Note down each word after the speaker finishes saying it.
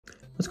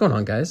What's going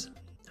on, guys?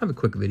 I have a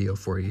quick video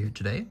for you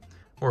today,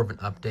 more of an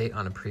update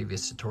on a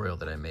previous tutorial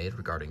that I made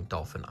regarding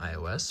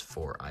DolphiniOS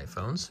for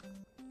iPhones.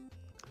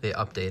 They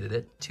updated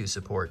it to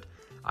support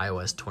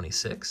iOS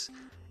 26,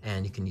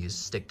 and you can use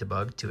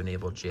stikdebug to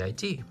enable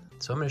GIT.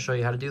 So I'm going to show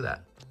you how to do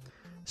that.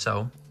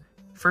 So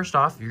first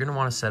off, you're going to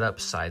want to set up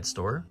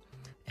sidestore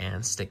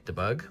and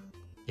stikdebug.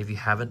 If you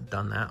haven't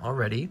done that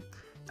already,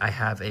 I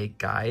have a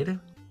guide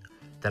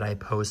that I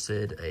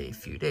posted a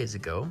few days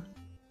ago,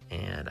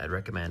 and I'd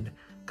recommend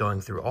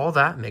going through all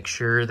that, make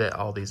sure that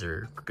all these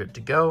are good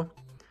to go.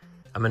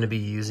 I'm going to be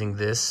using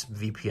this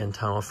VPN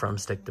tunnel from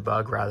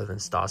stikdebug rather than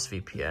Stas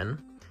VPN.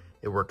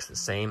 It works the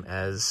same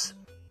as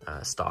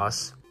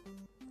Stas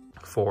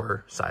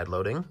for side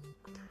loading.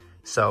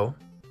 So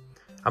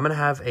I'm going to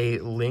have a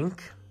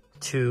link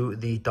to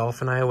the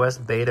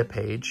DolphiniOS beta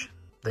page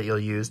that you'll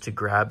use to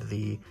grab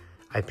the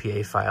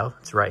IPA file.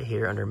 It's right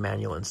here under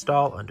manual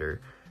install,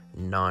 under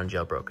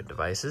non-jailbroken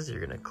devices.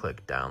 You're going to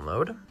click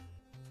download.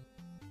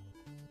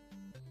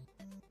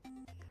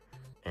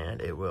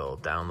 And it will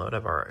download.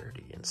 I've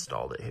already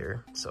installed it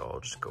here, so I'll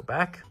just go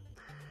back.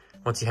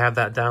 Once you have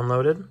that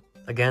downloaded,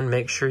 again,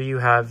 make sure you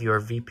have your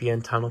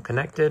VPN tunnel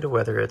connected,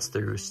 whether it's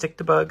through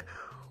stikdebug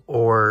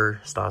or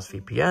Stas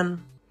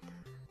VPN.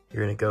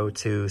 You're going to go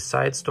to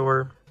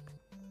sidestore.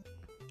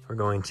 We're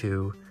going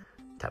to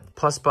tap the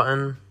plus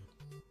button,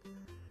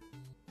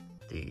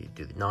 do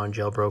the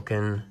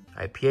non-jailbroken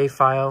IPA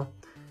file,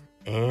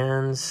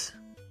 and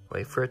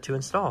wait for it to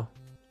install.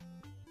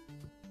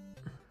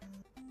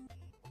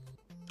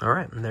 All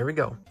right, and there we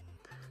go.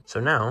 So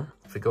now,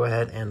 if we go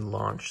ahead and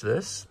launch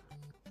this,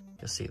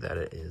 you'll see that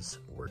it is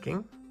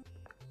working.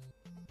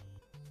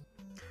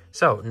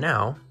 So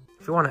now,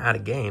 if we want to add a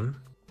game,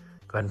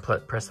 go ahead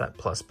and press that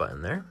plus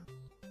button there.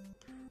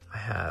 I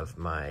have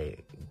my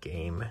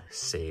game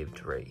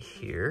saved right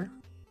here,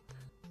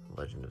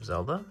 Legend of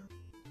Zelda.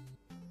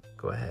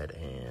 Go ahead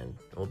and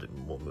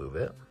we'll move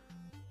it.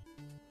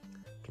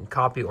 You can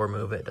copy or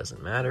move it,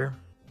 doesn't matter.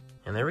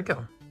 And there we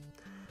go.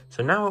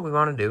 So now what we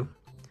want to do,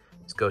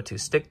 go to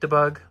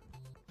stikdebug,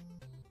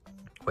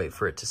 wait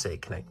for it to say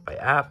connect by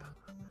app,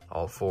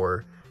 all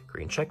 4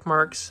 green check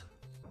marks,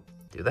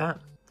 do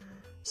that,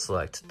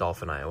 select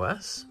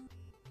DolphiniOS,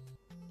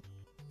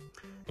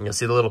 and you'll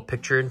see the little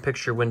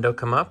picture-in-picture window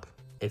come up.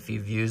 If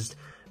you've used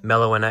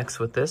Mellow NX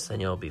with this, then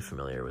you'll be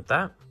familiar with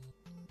that.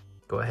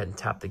 Go ahead and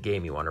tap the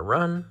game you want to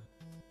run,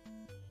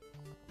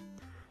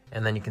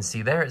 and then you can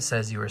see there it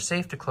says you are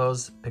safe to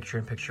close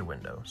picture-in-picture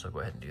window, so go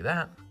ahead and do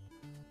that,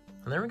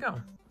 and there we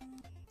go.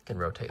 You can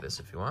rotate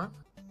this if you want.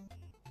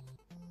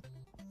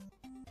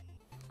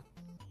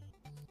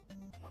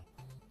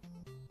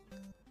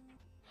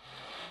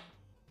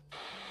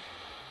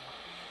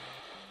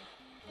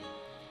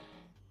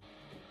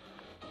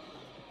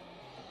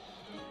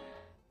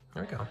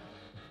 There we go.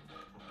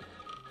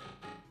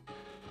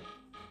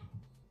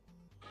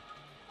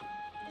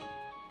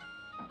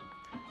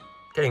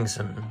 Getting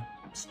some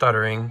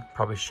stuttering,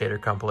 probably shader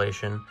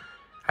compilation.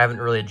 I haven't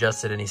really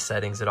adjusted any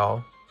settings at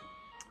all.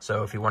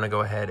 So if you want to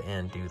go ahead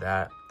and do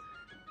that,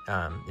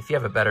 if you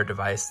have a better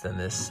device than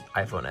this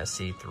iPhone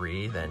SE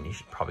 3, then you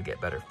should probably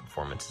get better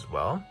performance as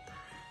well.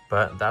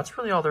 But that's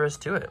really all there is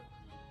to it.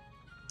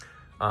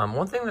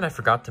 One thing that I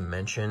forgot to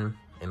mention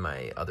in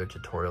my other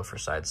tutorial for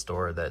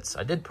sidestore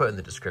I did put in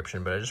the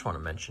description, but I just want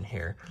to mention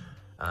here,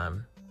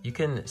 you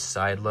can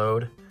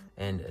sideload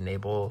and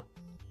enable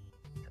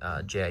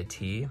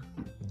JIT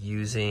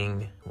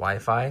using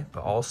Wi-Fi,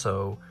 but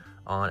also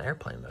on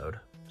airplane mode.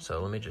 So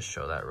let me just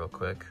show that real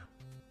quick.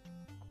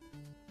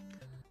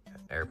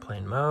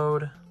 Airplane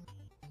mode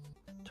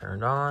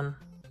turned on.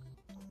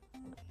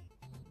 You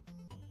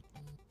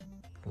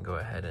can go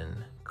ahead and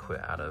quit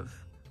out of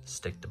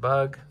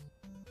stikdebug,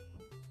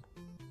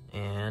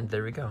 and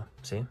there we go.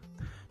 See?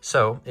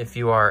 So if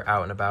you are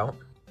out and about,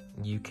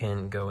 you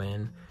can go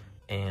in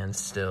and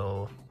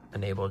still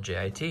enable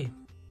JIT.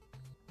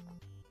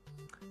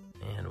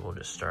 And we'll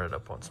just start it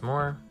up once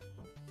more.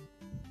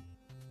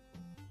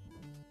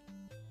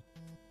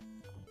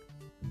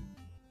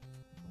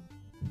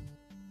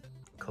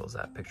 Close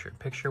that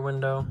picture-in-picture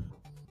window.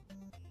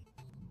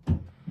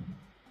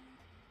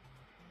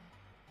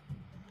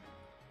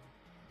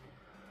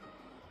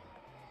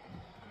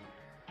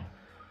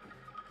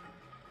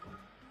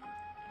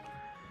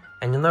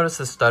 And you'll notice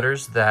the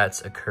stutters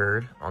that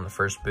occurred on the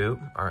first boot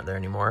aren't there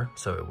anymore,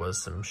 so it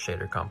was some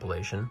shader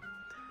compilation.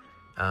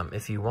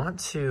 If you want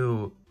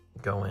to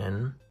go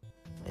in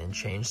and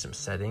change some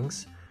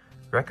settings,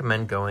 I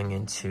recommend going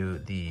into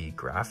the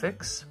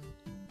graphics,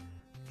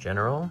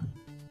 general,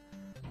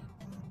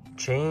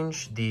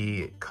 change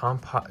the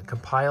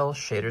compile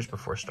shaders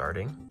before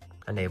starting,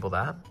 enable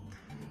that.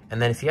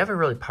 And then if you have a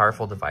really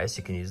powerful device,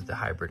 you can use the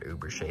hybrid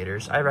Uber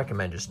shaders. I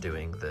recommend just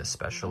doing the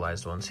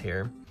specialized ones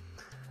here.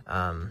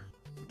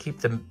 Keep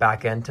the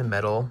back end to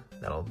middle.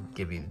 That'll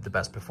give you the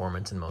best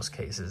performance in most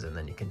cases, and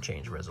then you can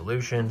change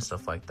resolution,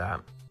 stuff like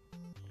that.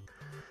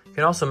 You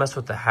can also mess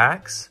with the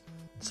hacks.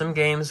 Some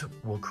games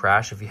will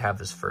crash if you have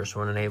this first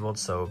one enabled,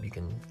 so you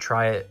can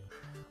try it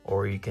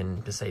or you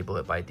can disable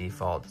it by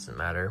default, doesn't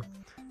matter.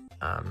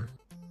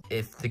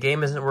 If the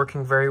game isn't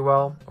working very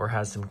well or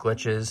has some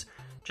glitches,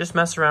 just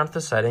mess around with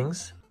the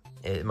settings.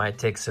 It might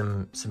take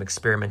some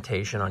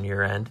experimentation on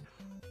your end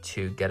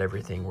to get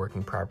everything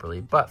working properly,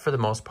 but for the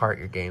most part,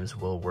 your games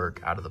will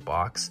work out of the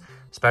box,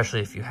 especially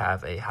if you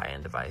have a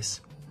high-end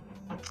device.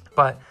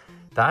 But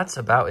that's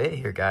about it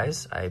here,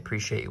 guys. I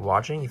appreciate you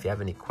watching. If you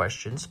have any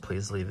questions,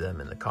 please leave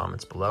them in the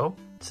comments below.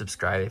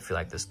 Subscribe if you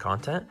like this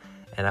content,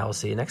 and I will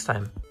see you next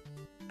time.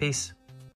 Peace.